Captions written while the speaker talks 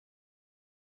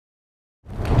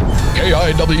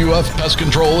IWF Pest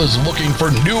Control is looking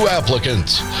for new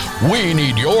applicants. We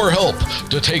need your help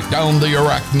to take down the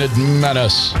arachnid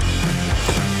menace.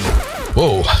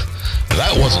 Whoa,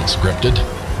 that wasn't scripted.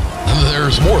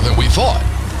 There's more than we thought.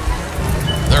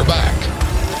 They're back.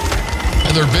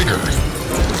 And they're bigger.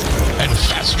 And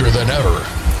faster than ever.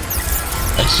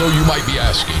 And so you might be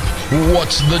asking,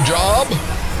 what's the job?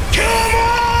 Kill 'em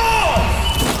all!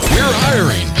 We're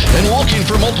hiring and looking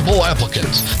for multiple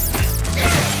applicants.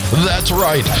 That's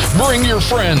right, bring your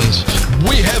friends.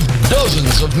 We have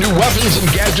dozens of new weapons and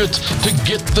gadgets to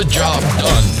get the job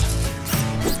done.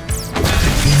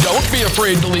 Don't be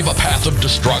afraid to leave a path of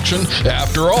destruction.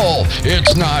 After all,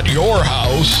 it's not your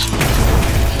house.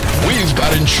 We've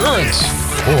got insurance,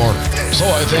 or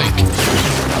so I think.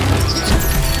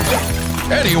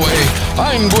 Anyway,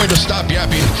 I'm going to stop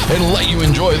yapping and let you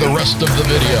enjoy the rest of the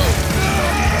video.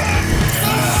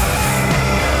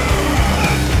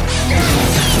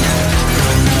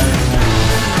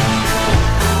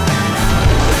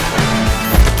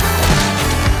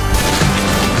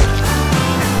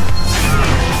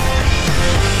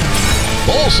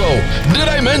 Also, did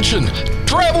I mention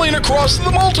traveling across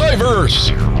the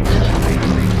multiverse?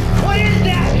 What is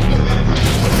that?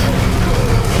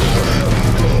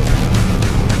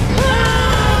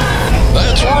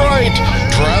 That's right!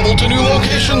 Travel to new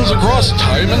locations across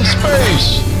time and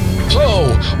space.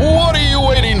 So, what are you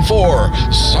waiting for?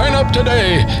 Sign up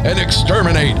today and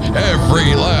exterminate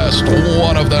every last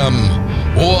one of them.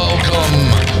 Welcome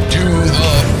to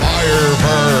the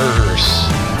Fireverse.